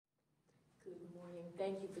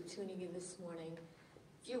Thank you for tuning in this morning.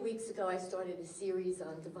 A few weeks ago, I started a series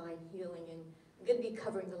on divine healing, and I'm going to be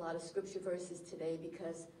covering a lot of scripture verses today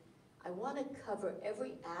because I want to cover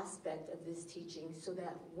every aspect of this teaching so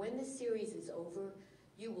that when the series is over,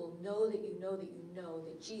 you will know that you know that you know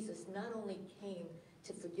that Jesus not only came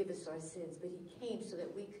to forgive us our sins, but he came so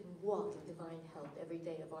that we can walk in divine health every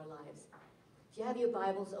day of our lives. If you have your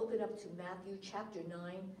Bibles, open up to Matthew chapter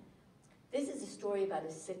 9. This is a story about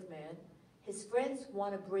a sick man. His friends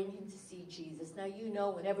want to bring him to see Jesus. Now, you know,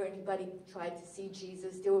 whenever anybody tried to see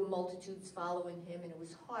Jesus, there were multitudes following him, and it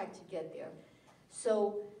was hard to get there.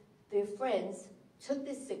 So their friends took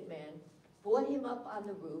this sick man, brought him up on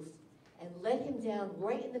the roof, and let him down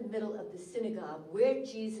right in the middle of the synagogue where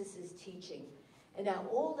Jesus is teaching. And now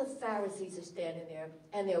all the Pharisees are standing there,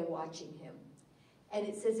 and they're watching him. And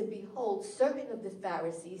it says, and behold, certain of the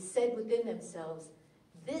Pharisees said within themselves,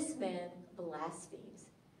 this man blasphemes.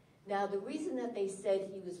 Now, the reason that they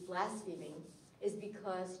said he was blaspheming is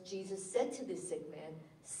because Jesus said to this sick man,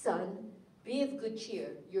 son, be of good cheer,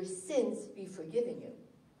 your sins be forgiven you.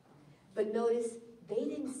 But notice, they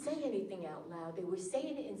didn't say anything out loud. They were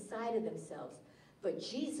saying it inside of themselves. But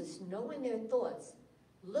Jesus, knowing their thoughts,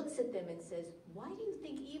 looks at them and says, why do you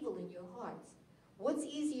think evil in your hearts? What's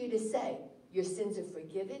easier to say, your sins are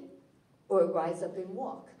forgiven, or rise up and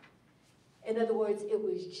walk? In other words, it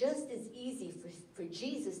was just as easy for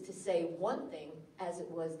Jesus to say one thing as it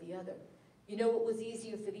was the other. You know what was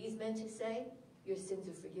easier for these men to say? Your sins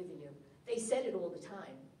are forgiven you. They said it all the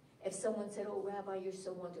time. If someone said, oh, Rabbi, you're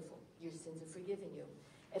so wonderful, your sins are forgiven you.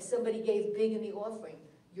 If somebody gave big in the offering,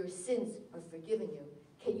 your sins are forgiven you.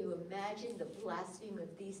 Can you imagine the blasphemy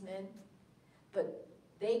of these men? But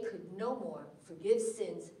they could no more forgive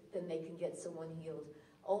sins than they can get someone healed.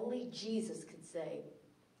 Only Jesus could say,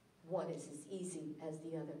 one is as easy as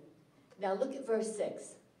the other. Now look at verse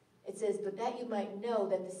 6. It says, but that you might know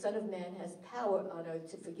that the Son of Man has power on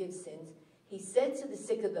earth to forgive sins, he said to the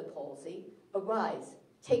sick of the palsy, arise,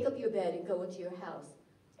 take up your bed and go into your house.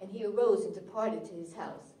 And he arose and departed to his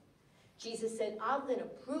house. Jesus said, I'm going to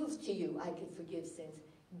prove to you I can forgive sins.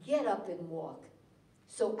 Get up and walk.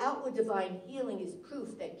 So outward divine healing is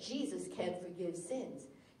proof that Jesus can forgive sins.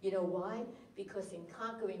 You know why? Because in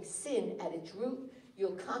conquering sin at its root,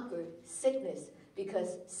 you'll conquer sickness,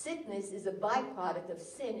 because sickness is a byproduct of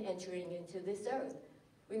sin entering into this earth.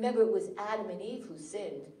 Remember, it was Adam and Eve who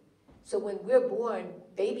sinned. So when we're born,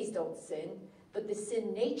 babies don't sin, but the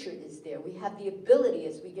sin nature is there. We have the ability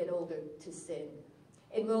as we get older to sin.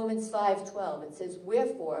 In Romans 5:12, it says,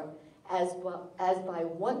 wherefore, as by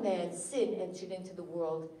one man sin entered into the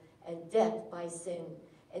world, and death by sin.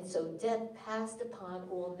 And so death passed upon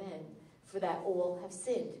all men, for that all have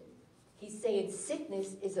sinned. He's saying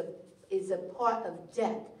sickness is a part of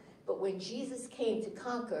death. But when Jesus came to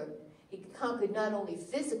conquer, he conquered not only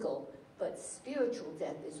physical, but spiritual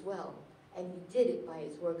death as well. And he did it by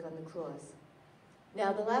his work on the cross.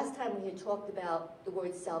 Now, the last time we had talked about the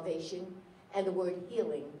word salvation and the word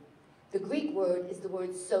healing. The Greek word is the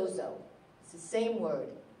word sozo. It's the same word.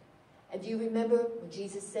 And do you remember when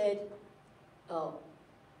Jesus said, all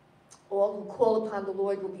who call upon the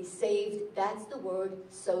Lord will be saved? That's the word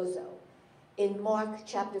sozo. In Mark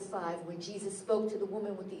chapter 5, when Jesus spoke to the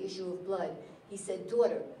woman with the issue of blood, he said,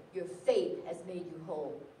 daughter, your faith has made you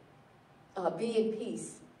whole. Be in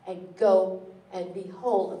peace and go and be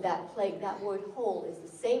whole of that plague. That word whole is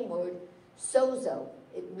the same word, sozo.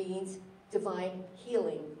 It means divine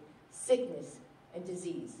healing, sickness, and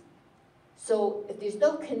disease. So if there's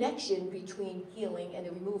no connection between healing and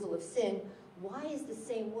the removal of sin, why is the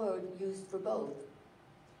same word used for both?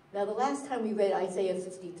 Now, the last time we read Isaiah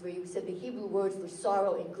 53, we said the Hebrew word for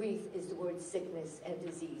sorrow and grief is the word sickness and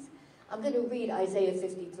disease. I'm going to read Isaiah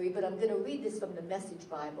 53, but I'm going to read this from the Message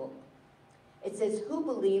Bible. It says, who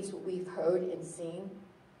believes what we've heard and seen?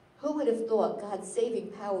 Who would have thought God's saving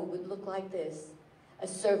power would look like this? A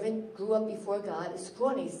servant grew up before God, a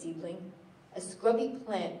scrawny seedling, a scrubby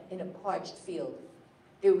plant in a parched field.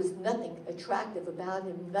 There was nothing attractive about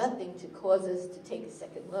him, nothing to cause us to take a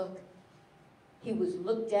second look. He was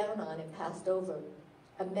looked down on and passed over,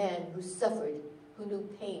 a man who suffered, who knew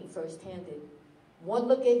pain first-handed. One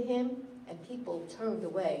look at him, and people turned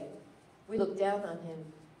away. We looked down on him,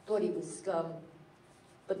 thought he was scum.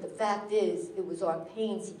 But the fact is, it was our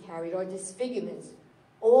pains he carried, our disfigurements,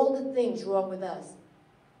 all the things wrong with us.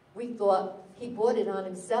 We thought he brought it on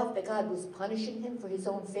himself, that God was punishing him for his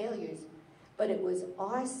own failures. But it was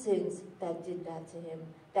our sins that did that to him,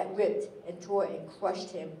 that ripped and tore and crushed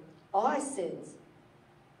him. Our sins.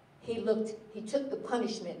 He took the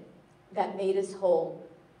punishment that made us whole.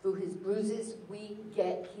 Through his bruises, we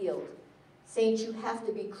get healed. Saints, you have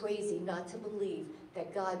to be crazy not to believe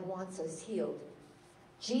that God wants us healed.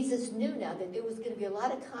 Jesus knew now that there was going to be a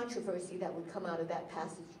lot of controversy that would come out of that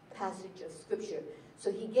passage of Scripture.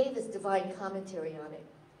 So he gave us divine commentary on it.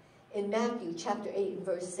 In Matthew chapter 8 and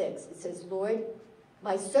verse 6, it says, Lord,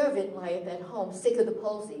 my servant lieth at home, sick of the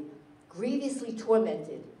palsy, grievously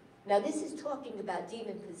tormented. Now this is talking about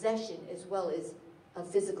demon possession as well as a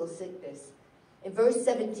physical sickness. In verse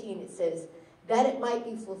 17 it says, that it might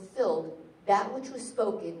be fulfilled that which was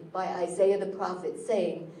spoken by Isaiah the prophet,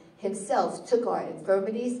 saying, himself took our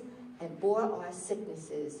infirmities and bore our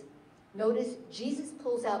sicknesses. Notice Jesus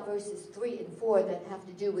pulls out verses 3 and 4 that have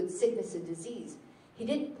to do with sickness and disease. He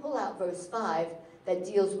didn't pull out verse 5 that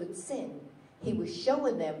deals with sin. He was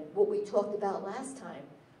showing them what we talked about last time.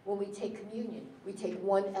 When we take communion, we take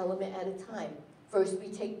one element at a time. First we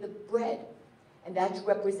take the bread, and that's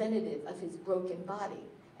representative of his broken body.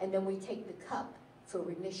 And then we take the cup for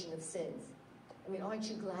remission of sins. I mean, aren't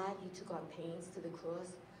you glad he took our pains to the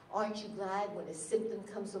cross? Aren't you glad when a symptom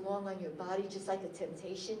comes along on your body, just like a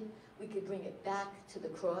temptation, we could bring it back to the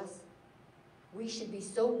cross? We should be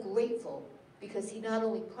so grateful because he not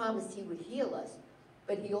only promised he would heal us,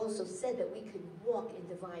 but he also said that we could walk in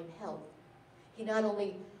divine health. He not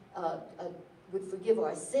only would forgive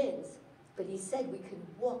our sins, but he said we could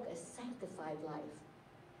walk a sanctified life.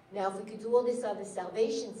 Now, if we could do all this on the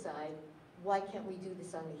salvation side, why can't we do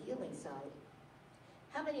this on the healing side?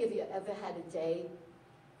 How many of you ever had a day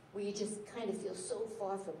where you just kind of feel so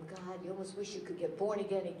far from God, you almost wish you could get born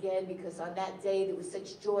again because on that day there was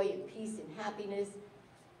such joy and peace and happiness?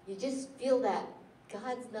 You just feel that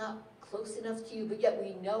God's not close enough to you, but yet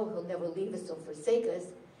we know he'll never leave us or forsake us.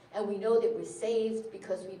 And we know that we're saved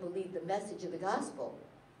because we believe the message of the gospel.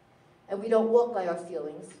 And we don't walk by our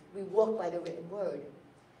feelings, we walk by the written word.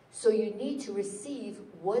 So you need to receive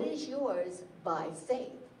what is yours by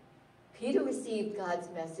faith. Peter received God's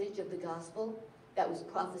message of the gospel that was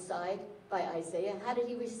prophesied by Isaiah. How did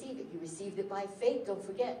he receive it? He received it by faith. Don't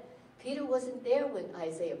forget, Peter wasn't there when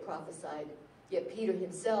Isaiah prophesied. Yet Peter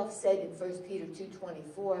himself said in 1 Peter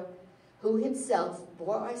 2:24, who himself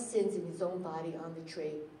bore our sins in his own body on the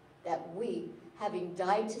tree, that we, having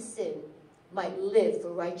died to sin, might live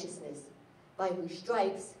for righteousness, by whose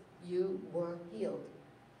stripes you were healed.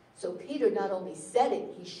 So Peter not only said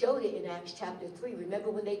it, he showed it in Acts chapter 3.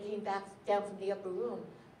 Remember when they came back down from the upper room?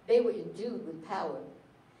 They were endued with power.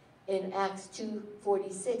 In Acts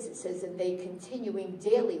 2:46 it says, and they continuing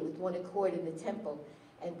daily with one accord in the temple,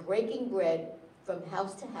 and breaking bread from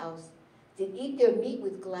house to house, did eat their meat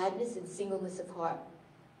with gladness and singleness of heart,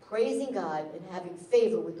 praising God and having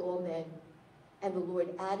favor with all men. And the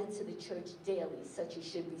Lord added to the church daily such as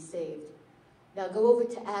should be saved. Now go over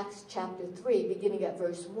to Acts chapter 3, beginning at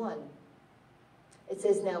verse 1. It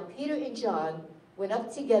says, now Peter and John went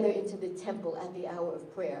up together into the temple at the hour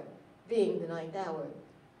of prayer, being the 9th hour.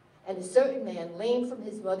 And a certain man, lame from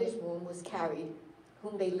his mother's womb, was carried,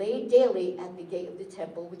 whom they laid daily at the gate of the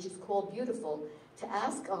temple, which is called Beautiful, to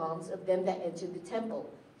ask alms of them that entered the temple.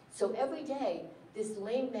 So every day, this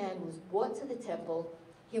lame man was brought to the temple.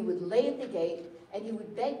 He would lay at the gate, and he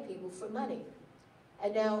would beg people for money.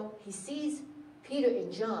 And now he sees Peter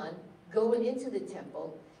and John going into the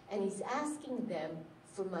temple, and he's asking them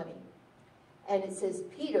for money. And it says,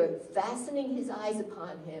 Peter, fastening his eyes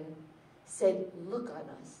upon him, said, look on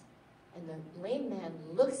us. And the lame man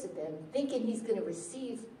looks at them, thinking he's going to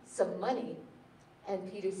receive some money.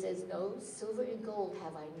 And Peter says, no, silver and gold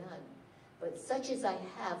have I none, but such as I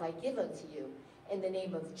have I give unto you. In the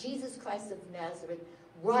name of Jesus Christ of Nazareth,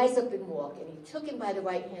 rise up and walk. And he took him by the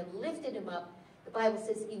right hand, lifted him up. The Bible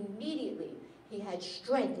says immediately he had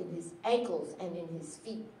strength in his ankles and in his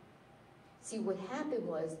feet. See, what happened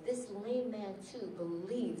was this lame man too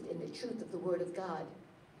believed in the truth of the word of God.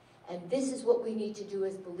 And this is what we need to do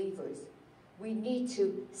as believers. We need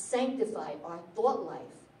to sanctify our thought life.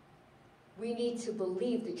 We need to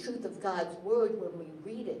believe the truth of God's word when we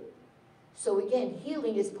read it. So again,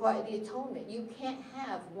 healing is part of the atonement. You can't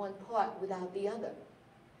have one part without the other.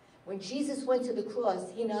 When Jesus went to the cross,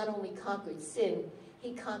 he not only conquered sin,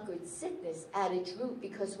 he conquered sickness at its root,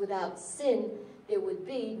 because without sin, there would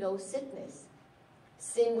be no sickness.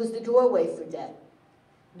 Sin was the doorway for death.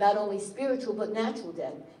 Not only spiritual, but natural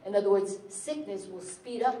death. In other words, sickness will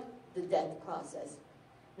speed up the death process.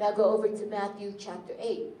 Now go over to Matthew chapter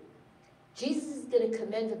 8. Jesus is going to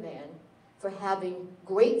commend a man for having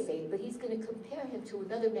great faith, but he's going to compare him to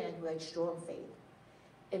another man who had strong faith.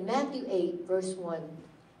 In Matthew 8, verse 1,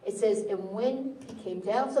 it says, and when he came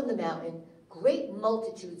down from the mountain, great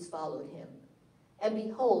multitudes followed him. And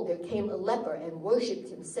behold, there came a leper and worshipped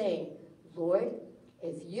him, saying, Lord,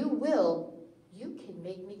 if you will, you can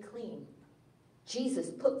make me clean. Jesus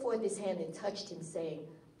put forth his hand and touched him, saying,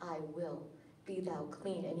 I will, be thou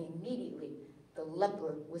clean. And immediately the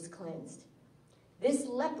leper was cleansed. This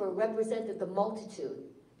leper represented the multitude,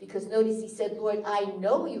 because notice he said, Lord, I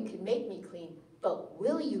know you can make me clean, but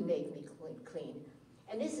will you make me clean?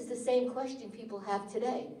 And this is the same question people have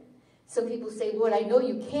today. Some people say, Lord, I know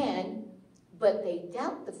you can, but they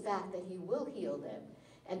doubt the fact that he will heal them.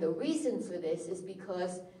 And the reason for this is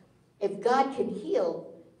because if God can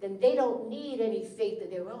heal, then they don't need any faith of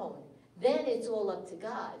their own. Then it's all up to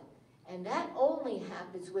God. And that only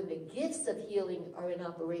happens when the gifts of healing are in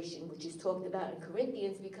operation, which is talked about in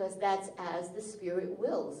Corinthians, because that's as the Spirit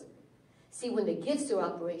wills. See, when the gifts are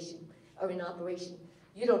in operation,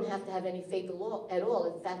 you don't have to have any faith at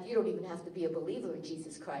all. In fact, you don't even have to be a believer in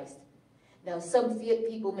Jesus Christ. Now, some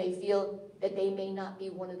people may feel that they may not be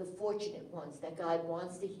one of the fortunate ones that God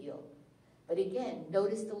wants to heal. But again,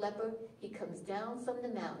 notice the leper, he comes down from the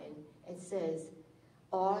mountain and says,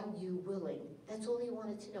 are you willing? That's all he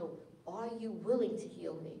wanted to know. Are you willing to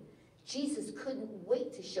heal me? Jesus couldn't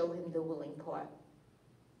wait to show him the willing part.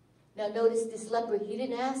 Now notice this leper, he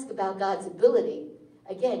didn't ask about God's ability.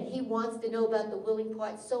 Again, he wants to know about the willing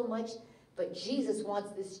part so much, but Jesus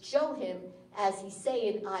wants to show him as he's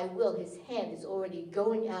saying, I will. His hand is already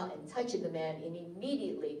going out and touching the man, and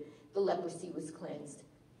immediately the leprosy was cleansed.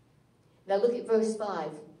 Now look at verse 5.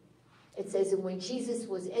 It says, and when Jesus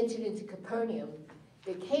was entered into Capernaum,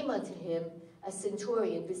 there came unto him a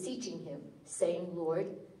centurion beseeching him, saying, Lord,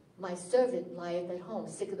 my servant lieth at home,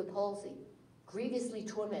 sick of the palsy, grievously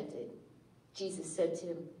tormented. Jesus said to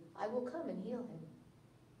him, I will come and heal him.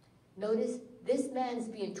 Notice, this man is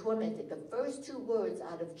being tormented. The first two words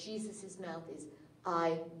out of Jesus' mouth is,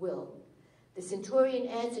 I will. The centurion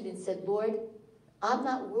answered and said, Lord, I'm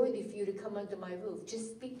not worthy for you to come under my roof.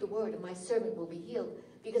 Just speak the word and my servant will be healed,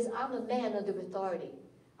 because I'm a man under authority.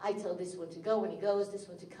 I tell this one to go and he goes, this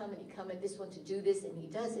one to come and he cometh, this one to do this and he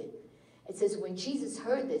does it. It says, when Jesus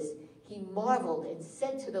heard this, he marveled and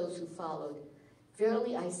said to those who followed,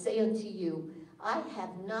 verily I say unto you, I have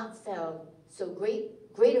not found so great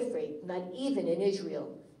a faith, not even in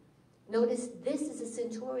Israel. Notice, this is a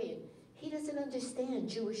centurion. He doesn't understand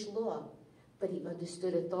Jewish law, but he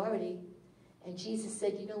understood authority. And Jesus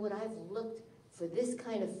said, you know what, I've looked for this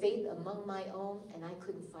kind of faith among my own, and I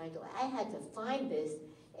couldn't find it. I had to find this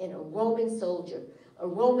in a Roman soldier, a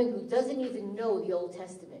Roman who doesn't even know the Old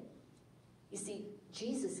Testament. You see,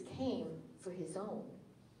 Jesus came for his own,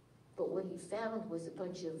 but what he found was a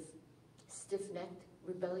bunch of stiff-necked,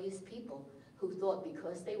 rebellious people who thought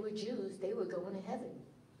because they were Jews, they were going to heaven.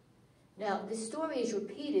 Now, this story is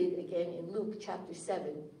repeated again in Luke chapter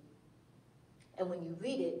 7, and when you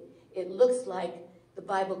read it, it looks like the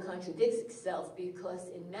Bible contradicts itself, because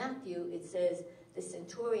in Matthew it says the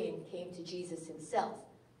centurion came to Jesus himself.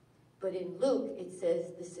 But in Luke, it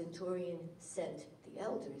says the centurion sent the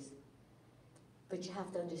elders. But you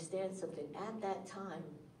have to understand something. At that time,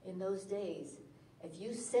 in those days, if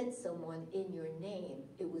you sent someone in your name,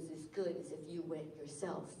 it was as good as if you went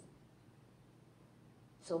yourself.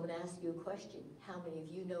 So I'm going to ask you a question. How many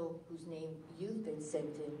of you know whose name you've been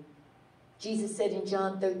sent in? Jesus said in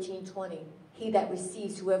John 13:20, he that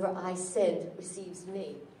receives whoever I send receives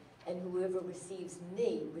me, and whoever receives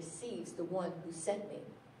me receives the one who sent me.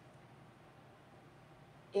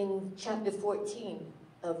 In chapter 14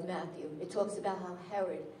 of Matthew, it talks about how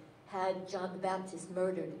Herod had John the Baptist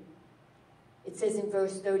murdered. It says in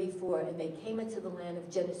verse 34, and they came into the land of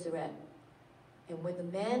Gennesaret. And when the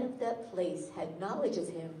man of that place had knowledge of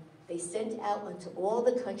him, they sent out unto all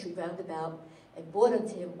the country round about, and brought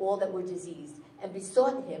unto him all that were diseased, and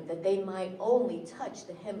besought him that they might only touch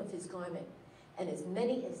the hem of his garment. And as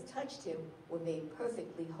many as touched him were made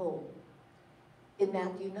perfectly whole. In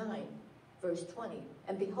Matthew 9, verse 20,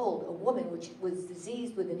 and behold, a woman which was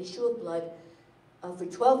diseased with an issue of blood for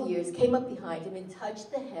 12 years came up behind him and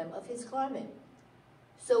touched the hem of his garment.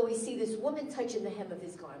 So we see this woman touching the hem of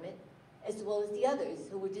his garment, as well as the others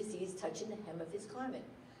who were diseased touching the hem of his garment.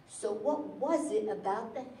 So what was it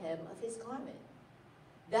about the hem of his garment?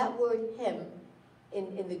 That word hem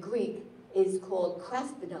in the Greek is called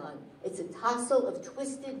kraspedon. It's a tassel of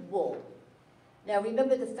twisted wool. Now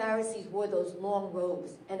remember, the Pharisees wore those long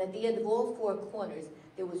robes, and at the end of all four corners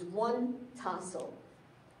there was one tassel,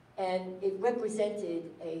 and it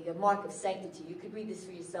represented a mark of sanctity. You could read this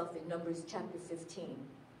for yourself in Numbers chapter 15.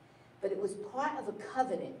 But it was part of a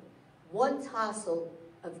covenant. One tassel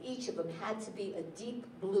of each of them had to be a deep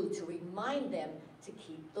blue to remind them to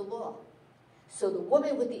keep the law. So the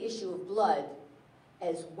woman with the issue of blood,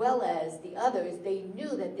 as well as the others, they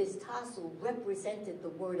knew that this tassel represented the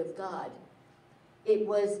word of God.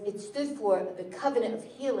 It stood for the covenant of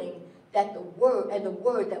healing that the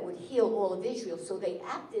word that would heal all of Israel. So they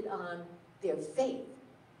acted on their faith.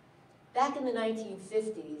 Back in the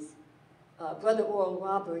 1950s, Brother Oral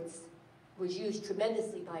Roberts was used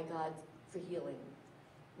tremendously by God for healing.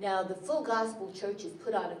 Now, the Full Gospel churches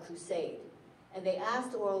put on a crusade, and they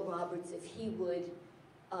asked Oral Roberts if he would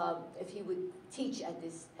teach at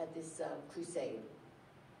this crusade.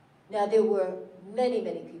 Now, there were many,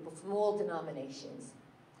 many people from all denominations.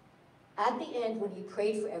 At the end, when he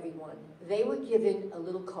prayed for everyone, they were given a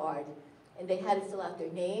little card, and they had to fill out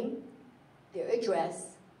their name, their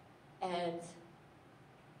address, and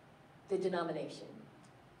the denomination.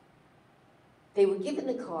 They were given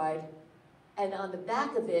the card, and on the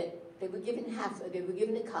back of it, they were given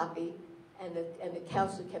a copy, and the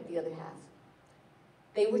counselor kept the other half.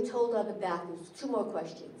 They were told on the back, there was 2 more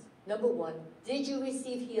questions. Number 1, did you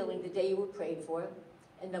receive healing the day you were prayed for?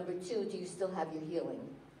 And number 2, do you still have your healing?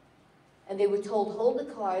 And they were told, hold the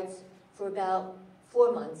cards for about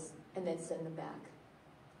 4 months and then send them back.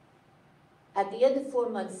 At the end of 4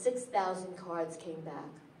 months, 6,000 cards came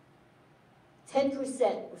back.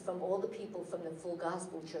 10% were from all the people from the Full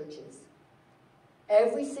Gospel churches.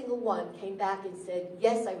 Every single one came back and said,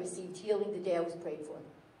 yes, I received healing the day I was prayed for.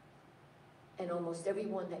 And almost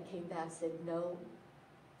everyone that came back said, no,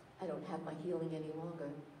 I don't have my healing any longer.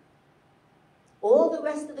 All the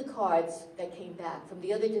rest of the cards that came back from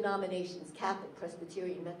the other denominations, Catholic,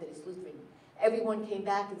 Presbyterian, Methodist, Lutheran, everyone came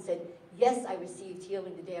back and said, yes, I received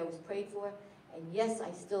healing the day I was prayed for, and yes,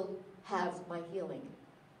 I still have my healing.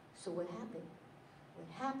 So what happened? What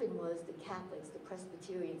happened was the Catholics, the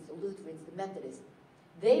Presbyterians, the Lutherans, the Methodists,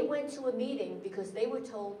 they went to a meeting because they were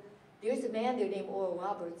told, there's a man there named Oral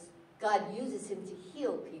Roberts, God uses him to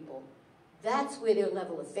heal people. That's where their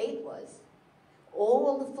level of faith was.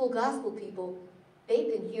 All the Full Gospel people,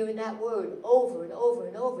 they've been hearing that word over and over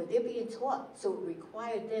and over. They're being taught, so it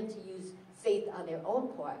required them to use faith on their own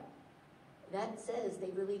part. That says they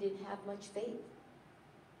really didn't have much faith.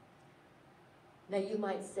 Now you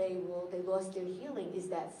might say, well, they lost their healing. Is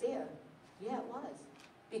that fair? Yeah, it was.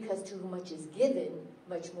 Because to whom much is given,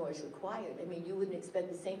 much more is required. I mean, you wouldn't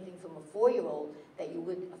expect the same thing from a 4-year-old that you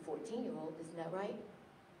would a 14-year-old. Isn't that right?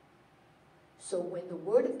 So when the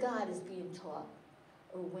Word of God is being taught,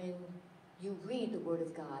 or when you read the Word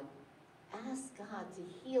of God, ask God to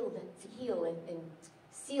heal and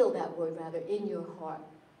seal that word, rather, in your heart.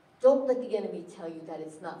 Don't let the enemy tell you that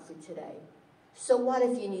it's not for today. So what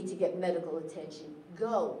if you need to get medical attention?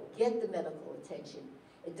 Go, get the medical attention.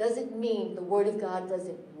 It doesn't mean the Word of God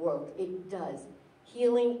doesn't work. It does.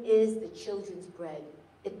 Healing is the children's bread.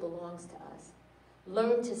 It belongs to us.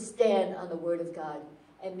 Learn to stand on the Word of God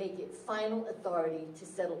and make it final authority to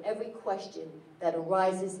settle every question that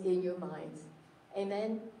arises in your minds.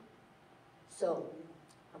 Amen? So,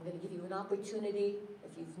 I'm going to give you an opportunity.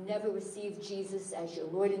 If you've never received Jesus as your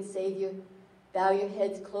Lord and Savior, bow your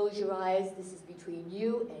heads, close your eyes. This is between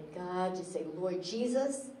you and God. Just say, Lord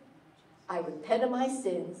Jesus, I repent of my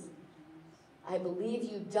sins. I believe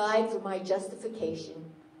you died for my justification.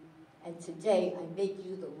 And today I make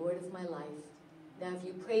you the Lord of my life. Now, if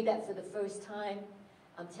you prayed that for the first time,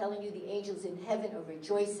 I'm telling you, the angels in heaven are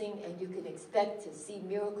rejoicing, and you can expect to see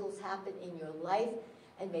miracles happen in your life.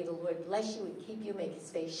 And may the Lord bless you and keep you, make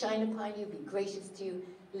his face shine upon you, be gracious to you,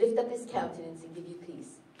 lift up his countenance, and give you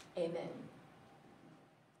peace. Amen.